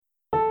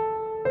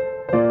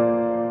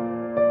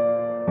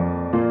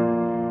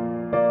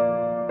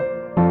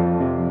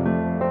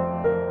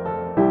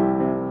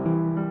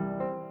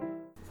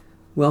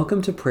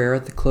Welcome to prayer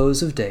at the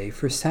close of day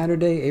for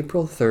Saturday,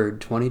 April 3rd,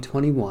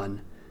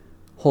 2021,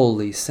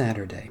 Holy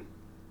Saturday.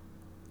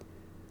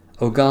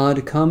 O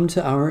God, come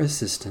to our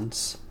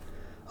assistance.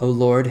 O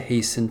Lord,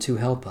 hasten to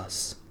help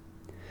us.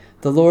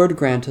 The Lord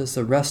grant us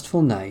a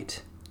restful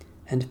night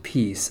and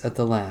peace at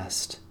the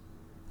last.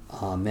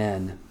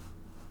 Amen.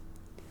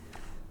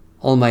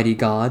 Almighty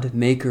God,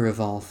 maker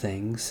of all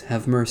things,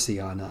 have mercy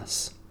on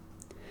us.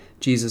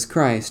 Jesus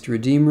Christ,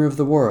 Redeemer of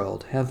the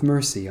world, have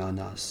mercy on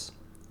us.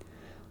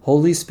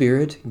 Holy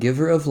Spirit,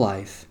 giver of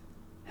life,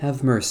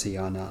 have mercy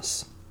on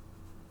us.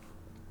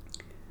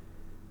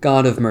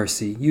 God of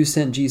mercy, you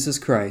sent Jesus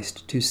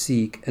Christ to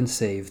seek and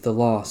save the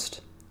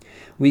lost.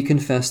 We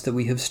confess that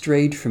we have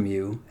strayed from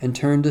you and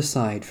turned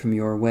aside from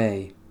your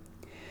way.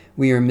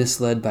 We are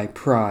misled by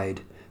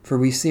pride, for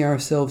we see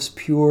ourselves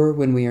pure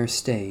when we are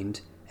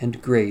stained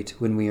and great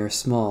when we are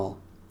small.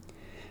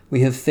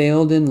 We have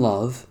failed in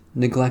love,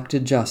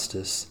 neglected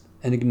justice,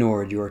 and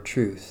ignored your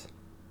truth.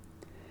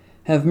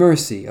 Have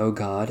mercy, O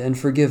God, and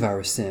forgive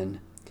our sin.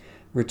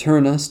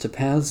 Return us to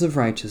paths of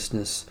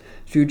righteousness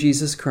through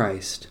Jesus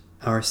Christ,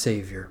 our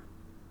Savior.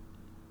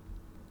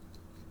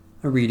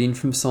 A reading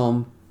from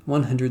Psalm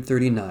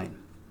 139.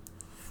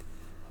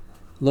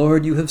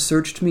 Lord, you have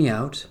searched me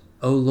out.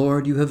 O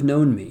Lord, you have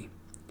known me.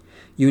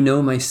 You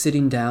know my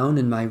sitting down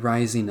and my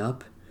rising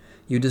up.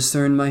 You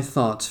discern my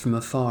thoughts from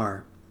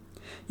afar.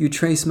 You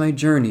trace my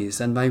journeys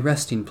and my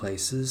resting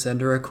places,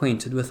 and are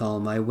acquainted with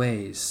all my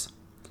ways.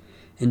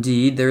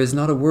 Indeed, there is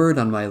not a word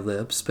on my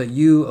lips, but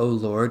you, O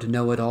Lord,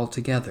 know it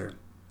altogether.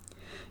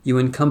 You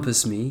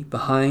encompass me,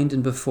 behind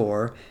and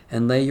before,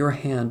 and lay your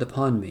hand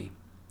upon me.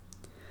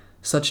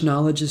 Such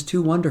knowledge is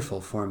too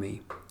wonderful for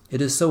me.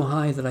 It is so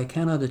high that I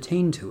cannot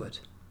attain to it.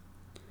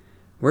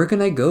 Where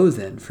can I go,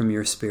 then, from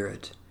your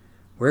Spirit?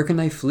 Where can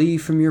I flee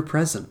from your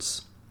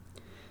presence?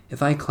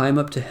 If I climb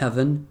up to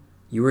heaven,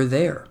 you are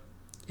there.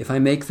 If I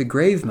make the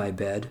grave my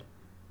bed,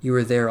 you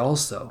are there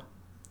also.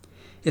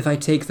 If I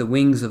take the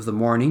wings of the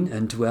morning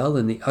and dwell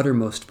in the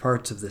uttermost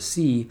parts of the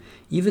sea,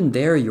 even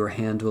there your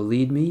hand will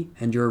lead me,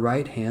 and your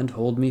right hand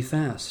hold me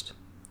fast.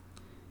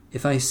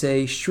 If I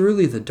say,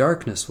 surely the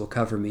darkness will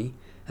cover me,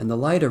 and the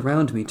light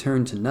around me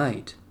turn to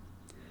night.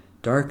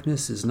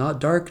 Darkness is not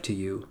dark to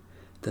you.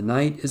 The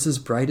night is as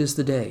bright as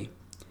the day.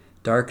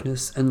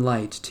 Darkness and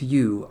light to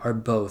you are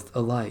both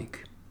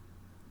alike.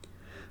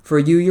 For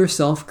you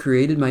yourself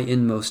created my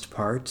inmost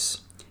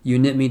parts. You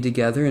knit me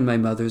together in my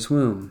mother's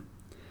womb.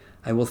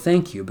 I will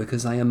thank you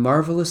because I am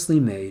marvelously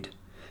made.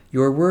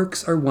 Your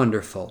works are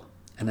wonderful,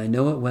 and I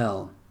know it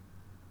well.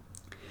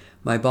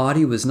 My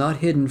body was not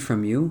hidden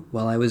from you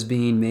while I was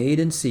being made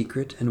in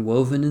secret and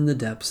woven in the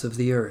depths of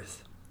the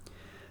earth.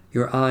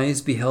 Your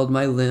eyes beheld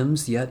my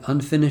limbs yet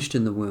unfinished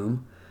in the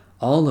womb.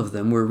 All of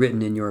them were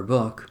written in your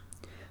book.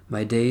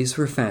 My days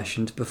were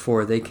fashioned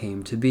before they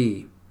came to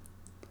be.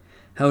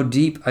 How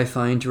deep I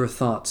find your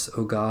thoughts,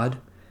 O God!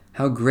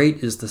 How great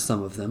is the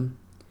sum of them!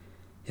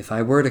 If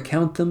I were to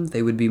count them,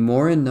 they would be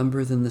more in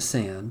number than the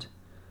sand.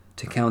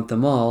 To count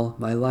them all,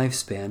 my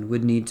lifespan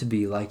would need to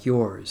be like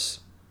yours.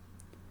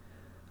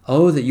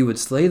 Oh, that you would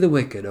slay the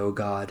wicked, O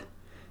God!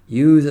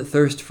 You that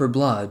thirst for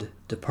blood,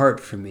 depart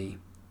from me.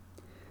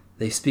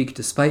 They speak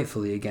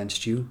despitefully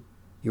against you.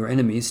 Your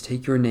enemies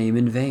take your name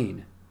in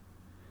vain.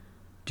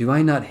 Do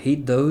I not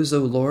hate those, O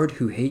Lord,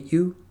 who hate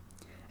you?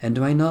 And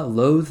do I not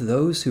loathe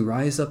those who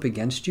rise up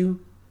against you?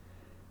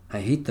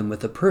 I hate them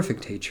with a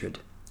perfect hatred.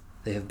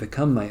 They have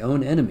become my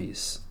own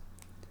enemies.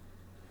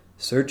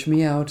 Search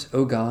me out,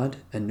 O God,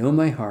 and know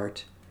my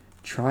heart.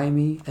 Try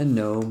me and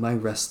know my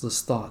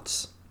restless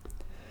thoughts.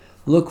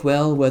 Look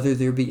well whether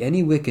there be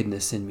any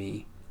wickedness in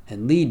me,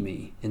 and lead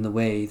me in the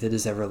way that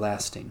is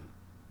everlasting.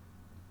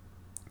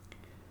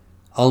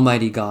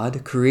 Almighty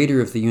God, creator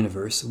of the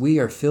universe, we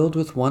are filled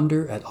with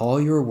wonder at all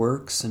your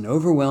works and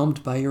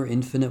overwhelmed by your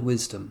infinite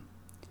wisdom.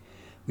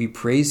 We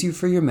praise you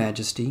for your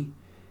majesty,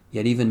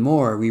 yet even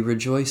more we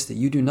rejoice that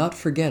you do not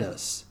forget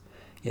us,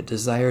 yet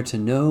desire to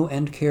know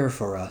and care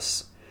for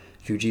us,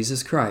 through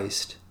Jesus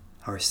Christ,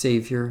 our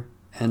Savior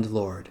and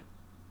Lord.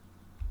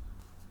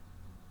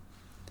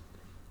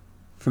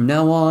 From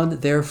now on,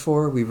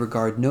 therefore, we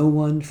regard no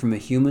one from a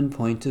human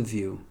point of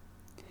view.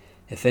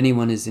 If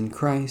anyone is in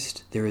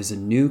Christ, there is a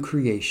new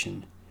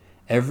creation.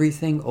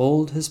 Everything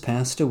old has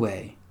passed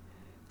away.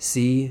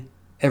 See,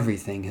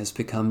 everything has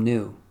become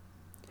new.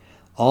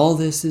 All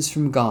this is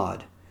from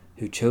God,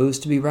 who chose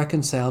to be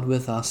reconciled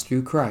with us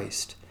through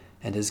Christ,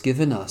 and has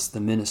given us the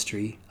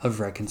ministry of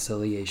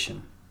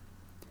reconciliation.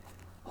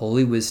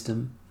 Holy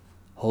wisdom,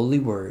 holy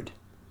word,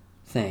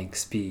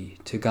 thanks be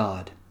to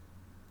God.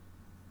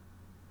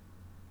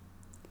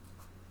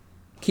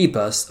 Keep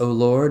us, O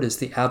Lord, as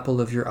the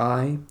apple of your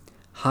eye.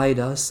 Hide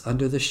us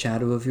under the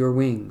shadow of your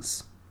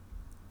wings.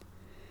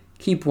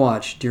 Keep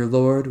watch, dear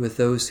Lord, with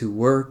those who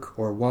work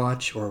or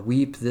watch or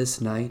weep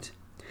this night,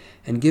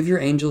 and give your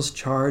angels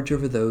charge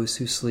over those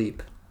who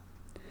sleep.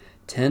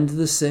 Tend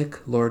the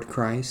sick, Lord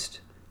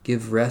Christ.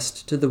 Give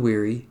rest to the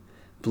weary,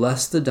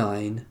 bless the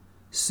dying,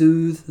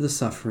 soothe the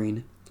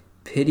suffering,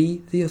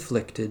 pity the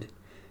afflicted,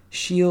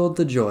 shield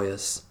the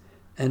joyous,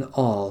 and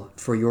all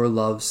for your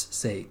love's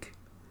sake.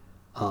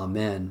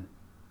 Amen.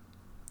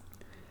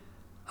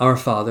 Our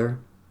Father,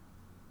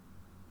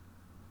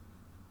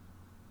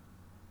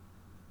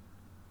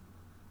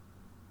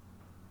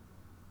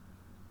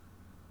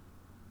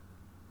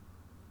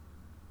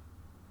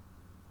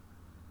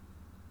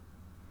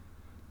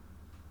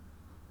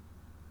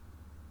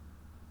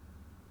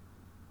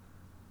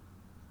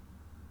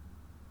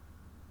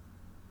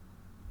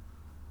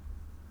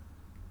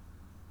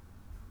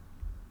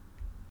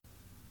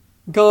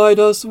 guide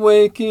us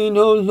waking,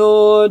 O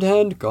Lord,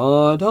 and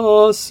guard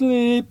us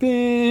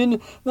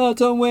sleeping, that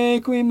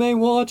awake we may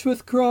watch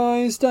with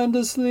Christ, and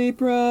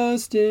asleep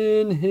rest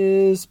in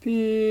his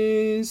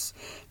peace.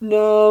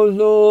 Now,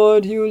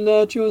 Lord, you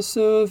let your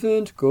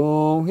servant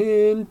go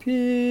in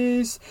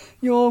peace.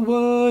 Your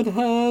word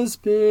has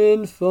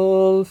been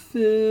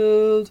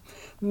fulfilled.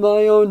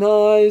 My own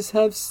eyes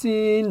have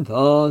seen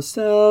the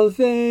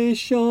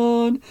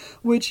salvation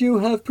which you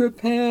have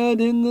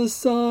prepared in the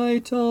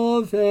sight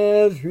of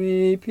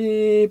every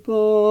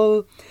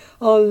people,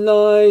 a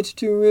light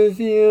to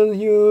reveal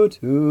you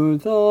to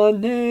the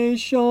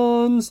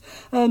nations,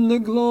 and the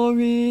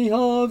glory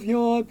of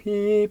your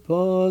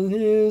people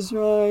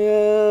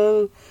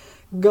Israel.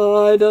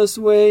 Guide us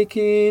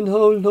waking,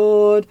 O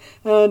Lord,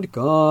 and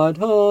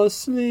guard us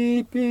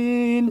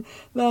sleeping,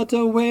 that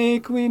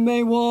awake we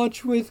may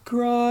watch with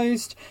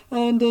Christ,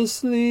 and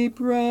asleep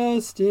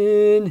rest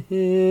in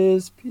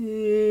his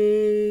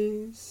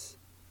peace.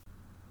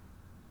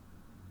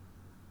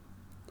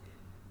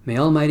 May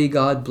Almighty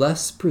God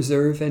bless,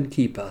 preserve, and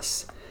keep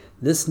us,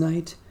 this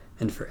night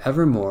and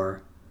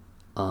forevermore.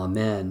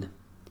 Amen.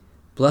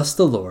 Bless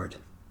the Lord.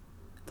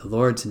 The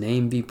Lord's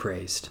name be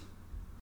praised.